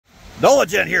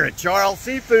Nolagen here at Charles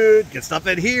Seafood. Get stuff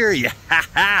in here, yeah.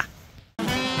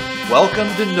 Welcome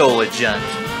to Nolagen.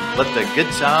 Let the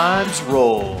good times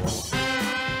roll.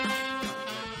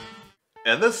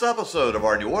 In this episode of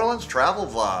our New Orleans travel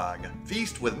vlog,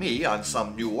 feast with me on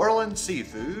some New Orleans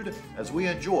seafood as we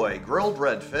enjoy grilled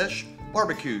redfish,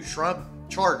 barbecue shrimp,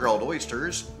 char-grilled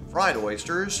oysters, fried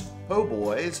oysters,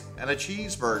 Poboys, and a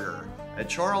cheeseburger at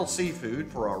Charles Seafood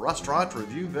for our restaurant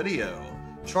review video.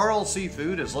 Charles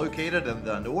Seafood is located in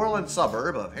the New Orleans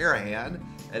suburb of Harahan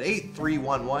at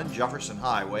 8311 Jefferson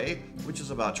Highway, which is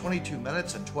about 22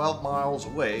 minutes and 12 miles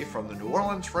away from the New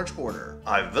Orleans French Quarter.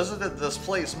 I've visited this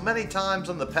place many times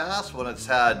in the past when it's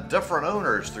had different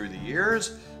owners through the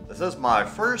years. This is my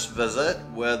first visit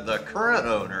with the current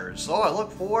owners, so I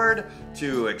look forward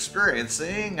to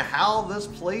experiencing how this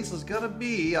place is going to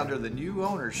be under the new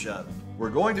ownership. We're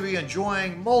going to be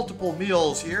enjoying multiple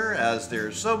meals here as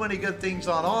there's so many good things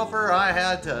on offer. I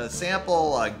had to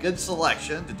sample a good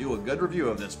selection to do a good review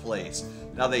of this place.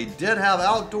 Now they did have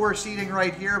outdoor seating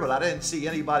right here, but I didn't see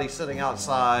anybody sitting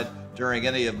outside during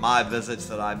any of my visits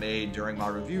that I made during my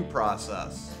review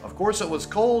process. Of course, it was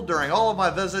cold during all of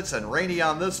my visits and rainy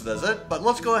on this visit, but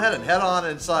let's go ahead and head on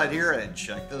inside here and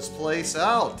check this place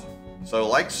out. So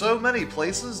like so many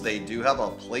places, they do have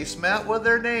a placemat with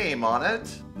their name on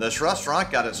it. This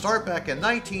restaurant got its start back in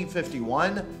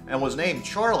 1951 and was named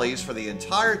Charlie's for the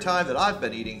entire time that I've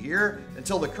been eating here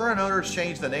until the current owners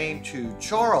changed the name to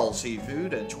Charles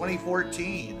Seafood in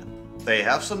 2014. They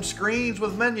have some screens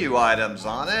with menu items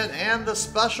on it, and the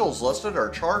specials listed are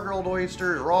char-grilled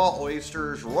oysters, raw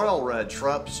oysters, royal red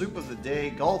shrimp, soup of the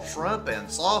day, Gulf shrimp, and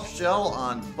soft shell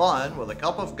on bun with a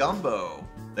cup of gumbo.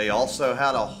 They also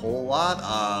had a whole lot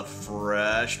of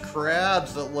fresh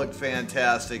crabs that look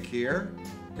fantastic here.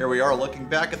 Here we are looking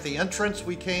back at the entrance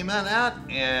we came in at,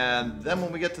 and then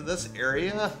when we get to this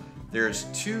area, there's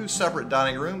two separate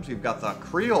dining rooms. We've got the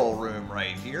Creole room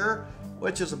right here,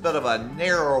 which is a bit of a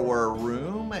narrower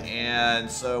room,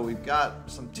 and so we've got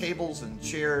some tables and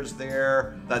chairs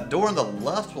there. That door on the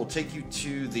left will take you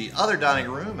to the other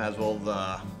dining room, as will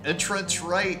the entrance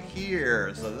right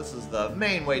here. So this is the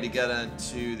main way to get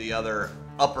into the other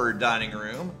upper dining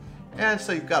room. And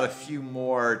so you've got a few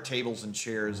more tables and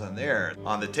chairs in there.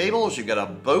 On the tables, you've got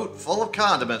a boat full of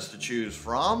condiments to choose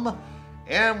from.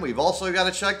 And we've also got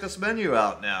to check this menu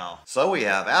out now. So we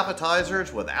have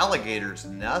appetizers with alligator's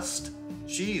nest,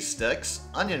 cheese sticks,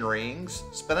 onion rings,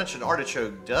 spinach and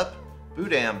artichoke dip,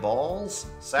 boudin balls,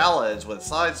 salads with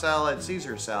side salad,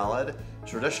 Caesar salad,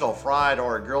 traditional fried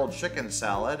or grilled chicken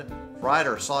salad, fried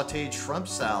or sauteed shrimp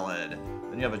salad.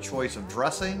 Then you have a choice of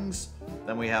dressings.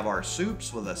 Then we have our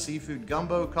soups with a seafood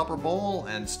gumbo cupper bowl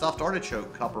and stuffed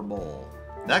artichoke cupper bowl.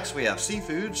 Next we have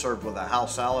seafood served with a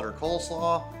house salad or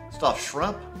coleslaw, stuffed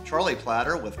shrimp, Charlie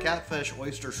platter with catfish,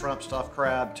 oyster, shrimp, stuffed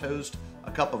crab, toast,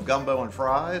 a cup of gumbo and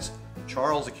fries,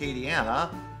 Charles Acadiana,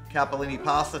 capellini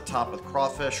pasta topped with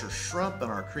crawfish or shrimp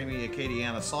and our creamy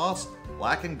Acadiana sauce,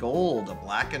 black and gold, a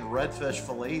blackened redfish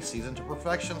fillet seasoned to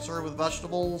perfection served with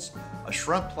vegetables, a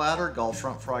shrimp platter, Gulf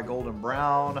shrimp fried golden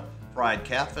brown, fried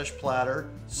catfish platter,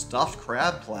 stuffed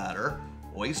crab platter,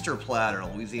 oyster platter,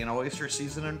 Louisiana oyster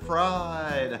seasoned and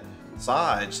fried.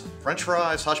 Sides, french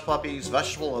fries, hush puppies,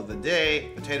 vegetable of the day,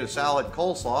 potato salad,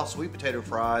 coleslaw, sweet potato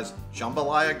fries,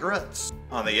 jambalaya grits.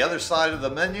 On the other side of the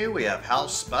menu, we have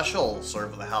house specials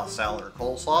served with a house salad or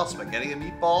coleslaw, spaghetti and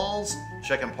meatballs,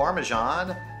 chicken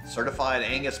parmesan, certified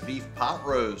Angus beef pot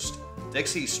roast,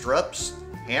 Dixie strips,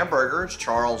 hamburgers,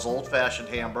 Charles old-fashioned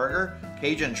hamburger,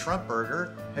 Cajun shrimp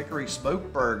burger, hickory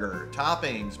smoked burger,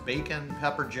 toppings, bacon,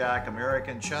 pepper jack,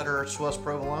 American cheddar, Swiss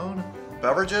provolone,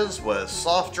 beverages with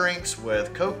soft drinks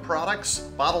with Coke products,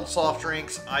 bottled soft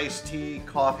drinks, iced tea,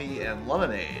 coffee, and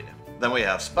lemonade. Then we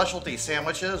have specialty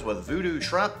sandwiches with voodoo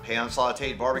shrimp,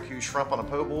 pan-sauteed barbecue shrimp on a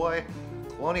po' boy,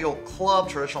 Colonial Club,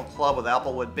 traditional club with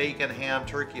applewood bacon, ham,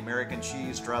 turkey, American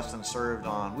cheese, dressed and served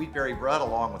on wheatberry bread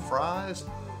along with fries,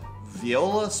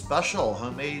 Viola Special,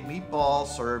 homemade meatballs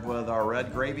served with our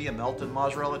red gravy and melted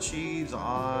mozzarella cheese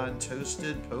on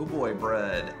toasted po' boy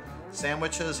bread.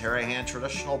 Sandwiches, Harahan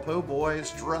traditional po'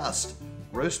 boys dressed,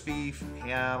 roast beef,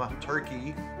 ham,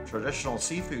 turkey, traditional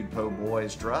seafood po'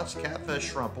 boys dressed,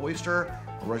 catfish, shrimp, oyster,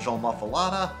 original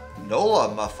muffaletta, Nola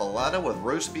muffaletta with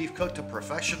roast beef cooked to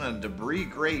perfection and debris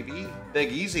gravy,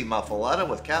 Big Easy muffaletta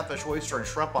with catfish, oyster, and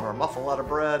shrimp on our muffaletta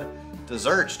bread,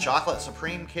 desserts, chocolate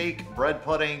supreme cake, bread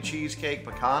pudding, cheesecake,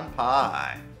 pecan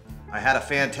pie. I had a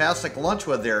fantastic lunch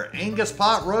with their Angus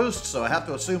pot roast, so I have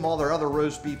to assume all their other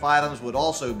roast beef items would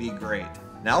also be great.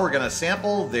 Now we're gonna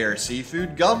sample their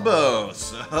seafood gumbo.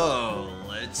 So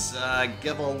let's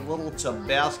give a little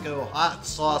Tabasco hot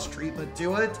sauce treatment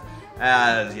to it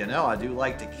As you know, I do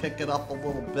like to kick it up a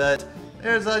little bit.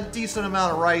 There's a decent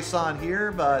amount of rice on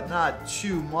here, but not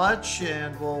too much,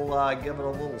 and we'll give it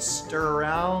a little stir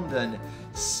around and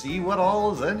see what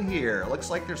all is in here.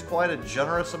 Looks like there's quite a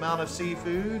generous amount of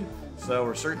seafood, so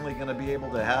we're certainly going to be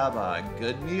able to have a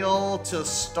good meal to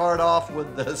start off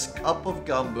with this cup of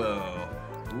gumbo.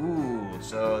 Ooh,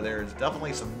 so there's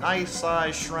definitely some nice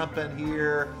sized shrimp in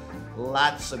here.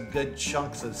 Lots of good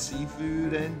chunks of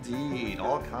seafood indeed.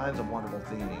 All kinds of wonderful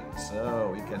things. So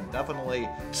we can definitely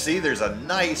see there's a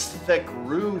nice thick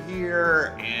roux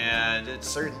here, and it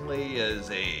certainly is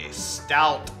a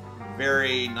stout,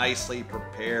 very nicely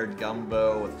prepared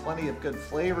gumbo with plenty of good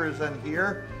flavors in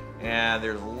here. And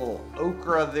there's a little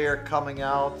okra there coming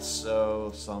out,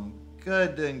 so some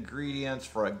good ingredients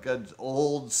for a good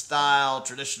old style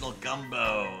traditional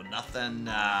gumbo. Nothing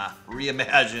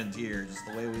reimagined here, just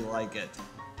the way we like it.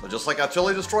 So just like I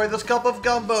totally destroyed this cup of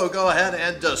gumbo, go ahead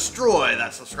and destroy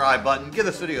that subscribe button. Give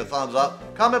this video a thumbs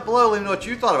up. Comment below, let me know what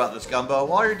you thought about this gumbo.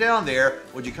 While you're down there,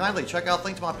 would you kindly check out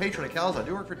links to my Patreon accounts? I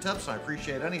do work for tips, and I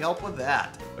appreciate any help with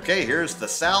that. Okay, here's the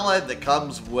salad that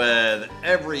comes with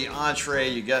every entree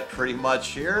you get pretty much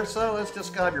here. So it's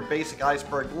just kind of your basic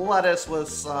iceberg lettuce with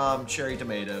some cherry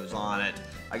tomatoes on it.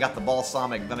 I got the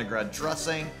balsamic vinaigrette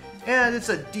dressing, and it's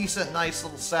a decent, nice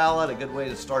little salad, a good way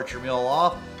to start your meal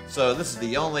off. So this is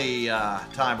the only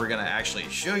time we're going to actually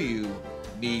show you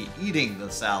me eating the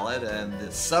salad, and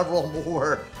the several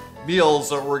more meals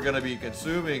that we're going to be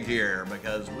consuming here,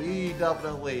 because we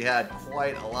definitely had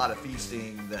quite a lot of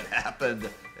feasting that happened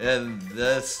in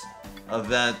this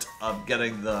event of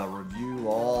getting the review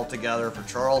all together for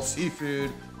Charles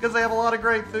Seafood, because they have a lot of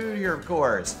great food here, of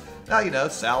course. Now, you know,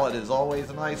 salad is always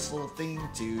a nice little thing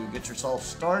to get yourself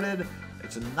started.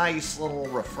 It's a nice little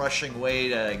refreshing way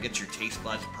to get your taste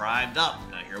buds primed up.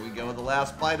 Now here we go with the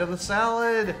last bite of the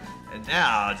salad. And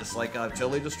now, just like I've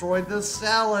totally destroyed this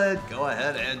salad, go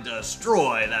ahead and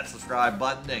destroy that subscribe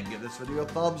button and give this video a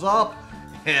thumbs up.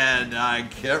 And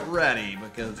get ready,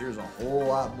 because there's a whole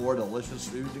lot more delicious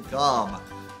food to come.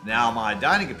 Now my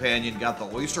dining companion got the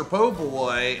oyster po'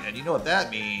 boy, and you know what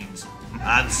that means.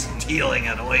 I'm stealing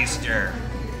an oyster.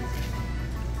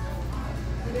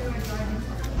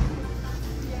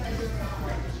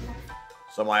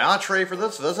 So my entree for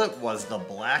this visit was the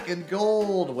black and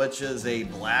gold, which is a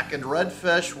blackened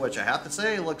redfish, which I have to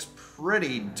say looks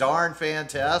pretty darn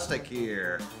fantastic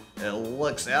here. It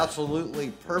looks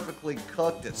absolutely perfectly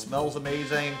cooked, it smells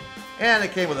amazing, and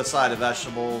it came with a side of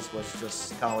vegetables, which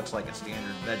just kind of looks like a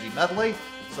standard veggie medley.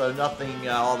 So nothing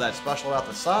all that special about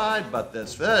the side, but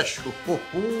this fish,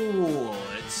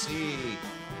 let's see.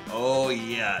 Oh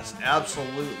yes,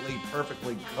 absolutely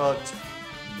perfectly cooked.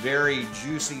 Very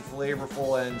juicy,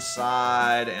 flavorful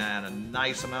inside, and a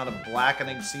nice amount of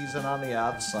blackening season on the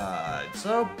outside.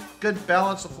 So, good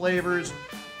balance of flavors,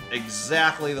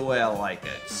 exactly the way I like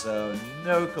it. So,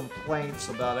 no complaints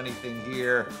about anything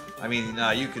here. I mean,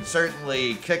 you could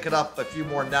certainly kick it up a few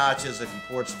more notches if you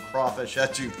poured some crawfish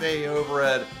etouffee over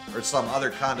it, or some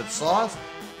other kind of sauce.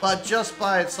 But just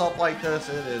by itself like this,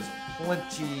 it is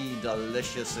plenty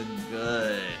delicious and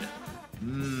good.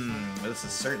 This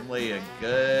is certainly a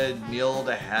good meal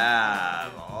to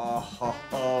have.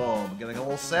 Oh, I'm getting a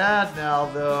little sad now,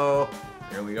 though.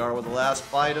 Here we are with the last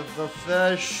bite of the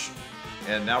fish.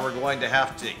 And now we're going to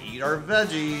have to eat our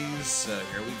veggies. So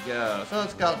here we go. So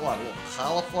it's got what? A little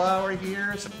cauliflower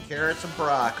here, some carrots and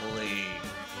broccoli.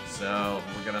 So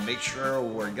we're going to make sure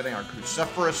we're getting our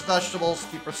cruciferous vegetables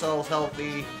to keep ourselves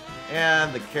healthy.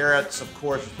 And the carrots, of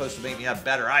course, are supposed to make me have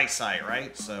better eyesight,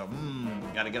 right? So,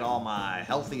 got to get all my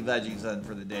healthy veggies in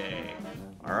for the day.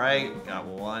 All right, got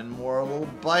one more little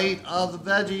bite of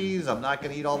the veggies. I'm not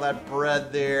going to eat all that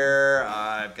bread there.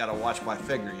 I've got to watch my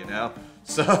figure, you know?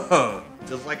 So,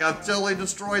 just like I've totally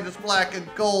destroyed this black and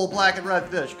gold, black and red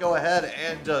fish, go ahead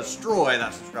and destroy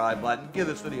that subscribe button. Give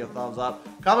this video a thumbs up.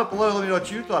 Comment below, let me know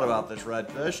what you thought about this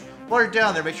red fish. While you're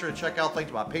down there, make sure to check out links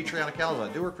to my Patreon account.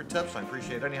 I do work for tips, and I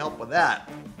appreciate any help with that.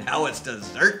 Now it's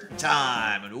dessert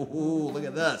time, and ooh, look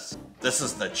at this. This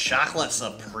is the chocolate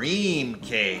supreme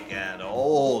cake, and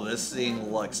oh, this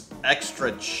thing looks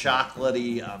extra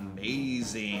chocolatey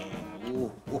amazing.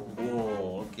 Ooh,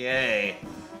 okay.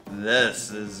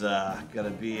 This is going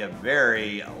to be a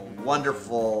very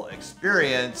wonderful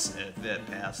experience if it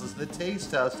passes the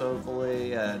taste test,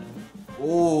 hopefully. And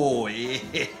oh,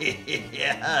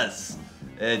 yes.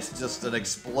 It's just an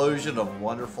explosion of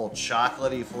wonderful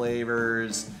chocolatey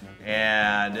flavors.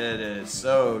 And it is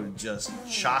so just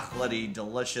chocolatey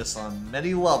delicious on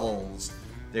many levels.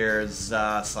 There's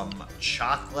some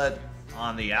chocolate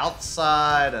on the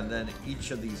outside, and then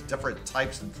each of these different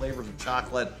types and flavors of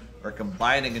chocolate are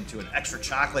combining into an extra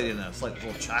chocolatiness, like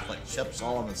little chocolate chips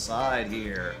all on the side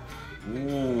here.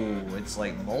 Ooh, it's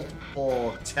like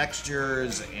multiple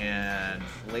textures and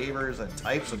flavors and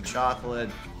types of chocolate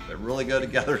that really go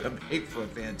together to make for a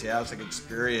fantastic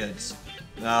experience.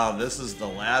 Now, this is the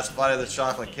last bite of the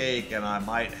chocolate cake, and I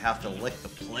might have to lick the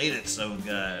plate. It's so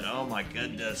good. Oh my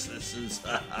goodness, this is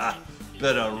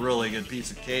been a really good piece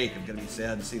of cake. I'm gonna be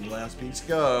sad to see the last piece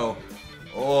go.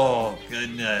 Oh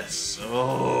goodness.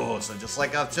 Oh, so just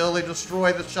like I've totally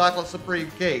destroyed the chocolate supreme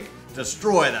cake,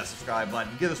 destroy that subscribe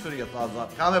button, give this video a thumbs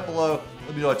up, comment below,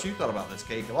 let me know what you thought about this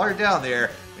cake, and while you're down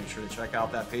there, make sure to check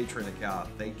out that Patreon account.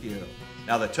 Thank you.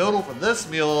 Now the total for this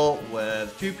meal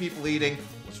with 2 people eating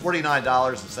was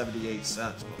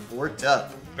 $49.78 before tip.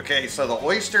 Okay, so the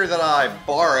oyster that I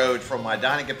borrowed from my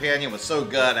dining companion was so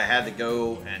good I had to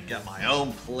go and get my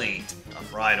own plate of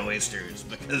fried oysters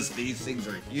because these things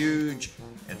are huge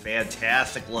and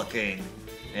fantastic looking.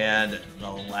 And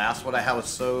the last one I had was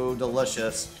so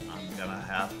delicious, I'm gonna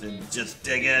have to just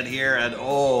dig in here and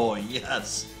oh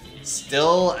yes,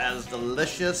 still as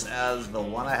delicious as the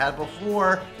one I had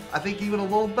before. I think even a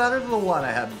little better than the one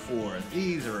I had before.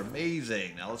 These are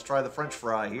amazing. Now let's try the French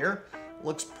fry here.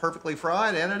 Looks perfectly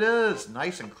fried, and it is.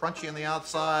 Nice and crunchy on the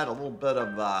outside, a little bit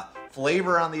of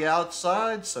flavor on the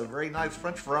outside, so very nice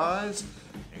French fries.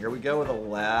 Here we go with the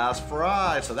last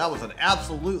fry. So that was an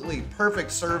absolutely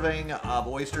perfect serving of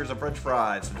oysters and French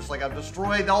fries. So just like I've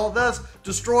destroyed all of this,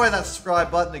 destroy that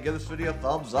subscribe button and give this video a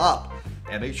thumbs up.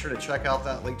 And make sure to check out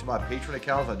that link to my Patreon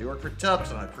account. I do work for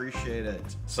tips, and I appreciate it.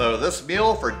 So this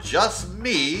meal for just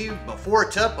me, before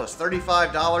tip, was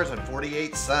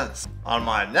 $35.48. On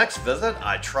my next visit,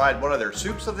 I tried one of their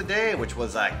soups of the day, which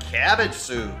was a cabbage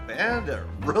soup, and it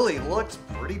really looks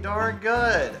pretty darn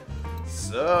good.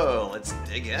 So let's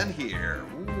dig in here.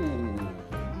 Ooh,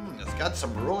 it's got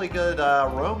some really good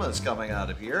aromas coming out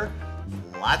of here.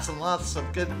 Lots and lots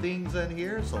of good things in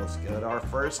here, so let's get our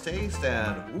first taste,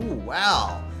 and ooh,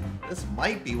 wow. This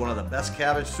might be one of the best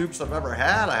cabbage soups I've ever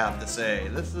had, I have to say.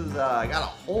 This is got a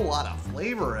whole lot of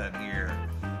flavor in here.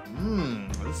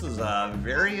 This is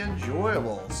very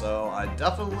enjoyable, so I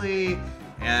definitely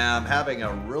am having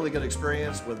a really good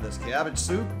experience with this cabbage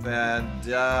soup,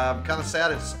 and I'm kind of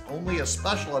sad it's only a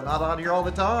special and not on here all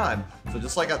the time. So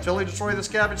just like I totally destroyed this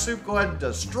cabbage soup, go ahead and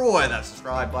destroy that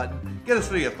subscribe button, give this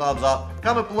video a thumbs up,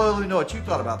 comment below, let me know what you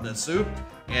thought about this soup,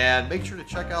 and make sure to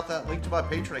check out that link to my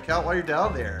Patreon account while you're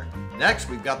down there. Next,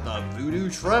 we've got the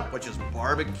voodoo shrimp, which is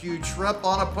barbecued shrimp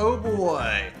on a po'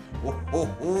 boy.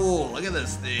 Look at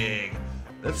this thing.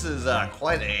 This is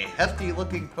quite a hefty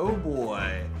looking po'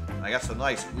 boy. I got some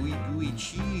nice gooey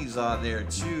cheese on there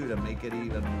too to make it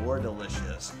even more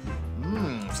delicious.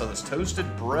 So this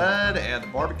toasted bread and the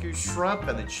barbecue shrimp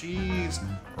and the cheese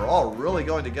are all really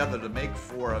going together to make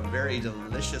for a very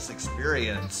delicious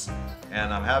experience.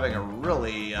 And I'm having a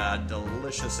really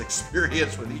delicious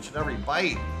experience with each and every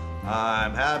bite.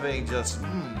 I'm having just,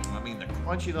 the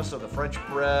crunchiness of the French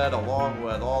bread along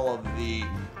with all of the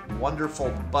wonderful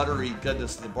buttery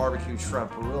goodness of the barbecue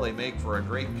shrimp really make for a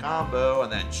great combo,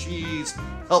 and that cheese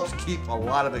helps keep a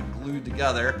lot of it glued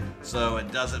together so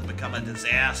it doesn't become a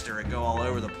disaster and go all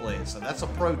over the place. And that's a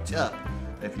pro tip.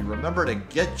 If you remember to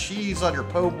get cheese on your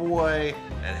po' boy,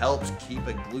 it helps keep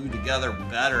it glued together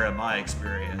better in my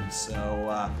experience.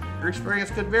 So your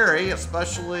experience could vary,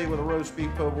 especially with a roast beef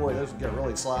po' boy. Those can get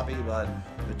really sloppy, but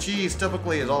the cheese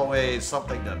typically is always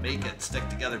something to make it stick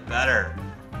together better.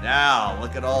 Now,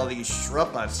 look at all these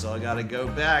shrimp. I've still got to go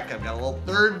back. I've got a little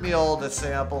third meal to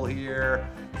sample here.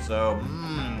 So,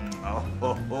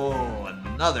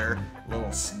 another little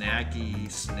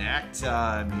snacky snack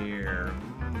time here.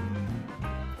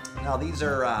 Now, these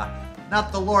are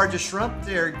not the largest shrimp.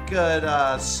 They're good,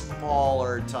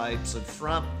 smaller types of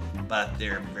shrimp, but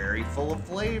they're very full of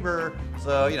flavor.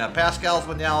 So, Pascal's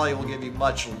Manali will give you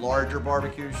much larger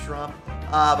barbecue shrimp.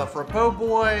 But for a po'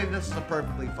 boy, this is a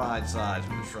perfectly fine size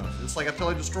for the shrimp. Just like I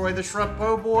totally destroyed the shrimp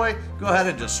po' boy, go ahead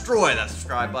and destroy that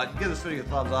subscribe button. Give this video a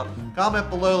thumbs up. Comment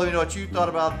below, let me know what you thought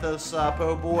about this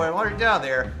po' boy. And while you're down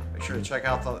there, make sure to check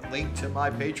out the link to my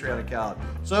Patreon account.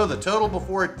 So the total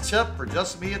before tip for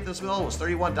just me at this meal was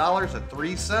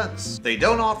 $31.03. They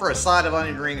don't offer a side of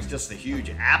onion rings, just a huge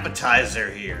appetizer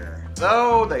here.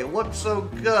 So they looked so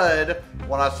good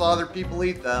when I saw other people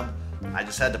eat them. I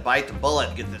just had to bite the bullet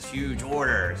and get this huge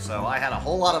order. So I had a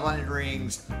whole lot of onion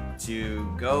rings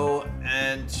to go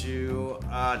into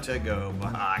to-go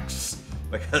box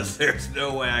because there's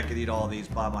no way I could eat all these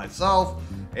by myself.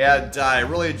 And I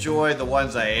really enjoyed the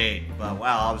ones I ate. But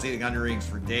wow, I was eating onion rings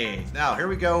for days. Now here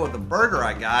we go with the burger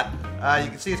I got. You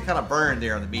can see it's kind of burned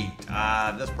there on the meat.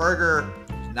 This burger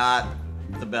is not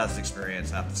the best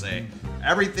experience, I have to say.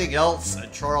 Everything else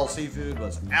at Charles Seafood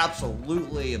was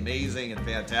absolutely amazing and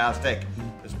fantastic.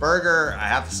 This burger, I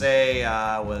have to say,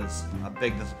 was a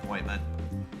big disappointment.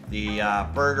 The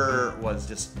burger was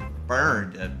just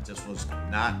burned. It just was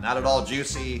not at all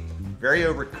juicy, very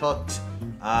overcooked.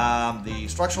 The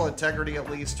structural integrity, at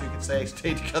least you could say,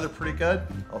 stayed together pretty good.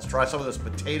 Let's try some of this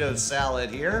potato salad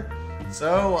here.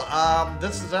 So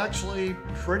this is actually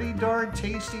pretty darn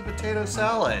tasty potato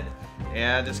salad,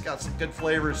 and it's got some good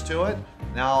flavors to it.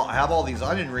 Now I have all these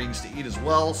onion rings to eat as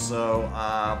well, so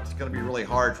it's going to be really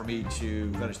hard for me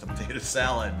to finish the potato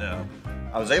salad though.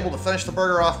 I was able to finish the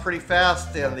burger off pretty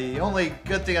fast, and the only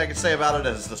good thing I can say about it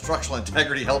is the structural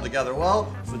integrity held together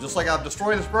well. So just like I'm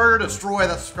destroying this burger, destroy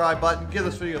that subscribe button, give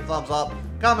this video a thumbs up,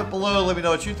 comment below, let me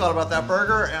know what you thought about that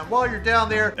burger, and while you're down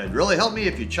there, it'd really help me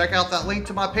if you check out that link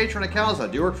to my Patreon account, as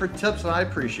I do work for tips and I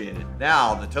appreciate it.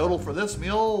 Now, the total for this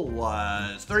meal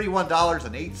was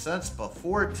 $31.08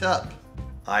 before tip.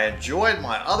 I enjoyed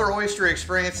my other oyster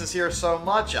experiences here so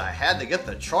much, I had to get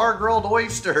the char-grilled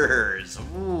oysters.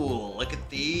 Ooh, look at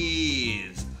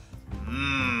these.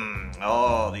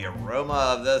 Oh, the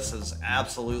aroma of this is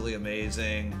absolutely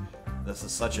amazing. This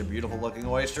is such a beautiful looking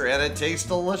oyster, and it tastes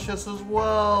delicious as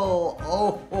well.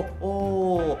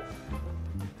 Oh.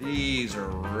 These are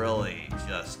really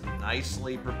just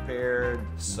nicely prepared.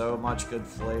 So much good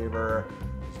flavor.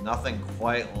 There's nothing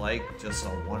quite like just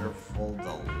a wonderful,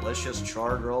 delicious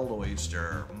char-grilled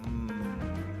oyster.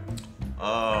 Oh,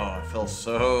 I feel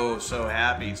so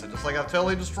happy. So just like I've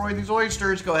totally destroyed these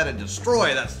oysters, go ahead and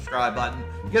destroy that subscribe button.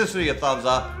 Give this video a thumbs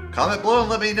up. Comment below and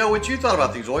let me know what you thought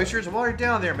about these oysters. And while you're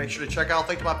down there, make sure to check out the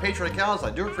link to my Patreon account, as I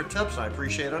do it for tips, and I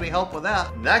appreciate any help with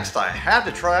that. Next, I had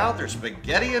to try out their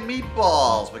spaghetti and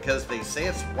meatballs, because they say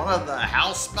it's one of the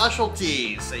house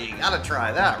specialties. So you gotta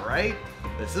try that, right?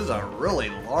 This is a really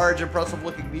large, impressive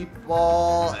looking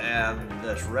meatball, and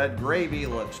this red gravy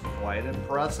looks quite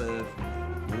impressive.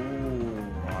 Ooh,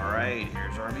 all right,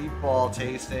 here's our meatball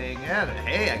tasting, and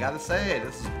hey, I gotta say,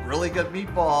 this is really good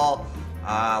meatball.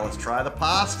 Let's try the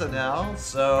pasta now.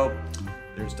 So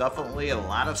there's definitely a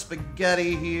lot of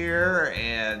spaghetti here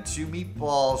and 2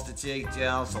 meatballs to take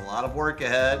down, so a lot of work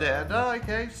ahead. And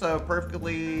okay, so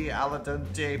perfectly al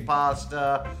dente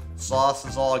pasta, sauce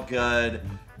is all good.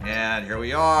 And here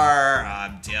we are.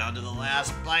 I'm down to the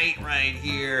last bite right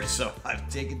here. So I've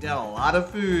taken down a lot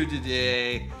of food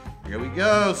today. Here we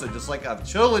go. So just like I've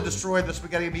totally destroyed the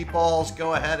spaghetti and meatballs,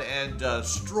 go ahead and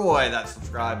destroy that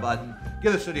subscribe button.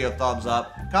 Give this video a thumbs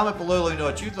up. Comment below, let me know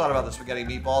what you thought about the spaghetti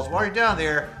and meatballs. While you're down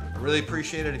there, I really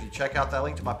appreciate it if you check out that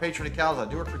link to my Patreon account. I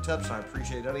do work for tips, and I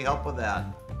appreciate any help with that.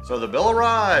 So the bill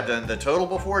arrived, and the total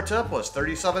before tip was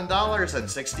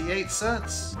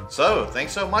 $37.68. So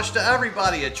thanks so much to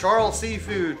everybody at Charles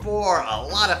Seafood for a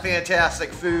lot of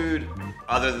fantastic food.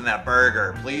 Other than that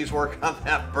burger, please work on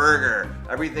that burger.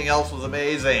 Everything else was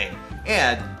amazing.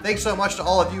 And thanks so much to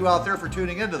all of you out there for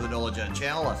tuning into the NOLA Gent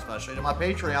channel, especially to my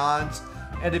Patreons.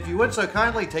 And if you would so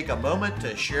kindly take a moment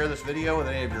to share this video with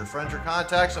any of your friends or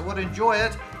contacts that would enjoy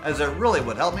it, as it really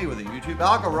would help me with the YouTube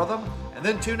algorithm. And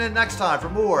then tune in next time for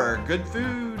more good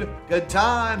food, good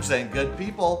times, and good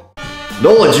people.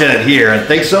 NOLA Gent here, and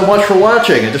thanks so much for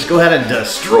watching. And just go ahead and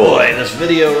destroy this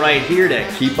video right here to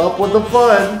keep up with the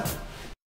fun.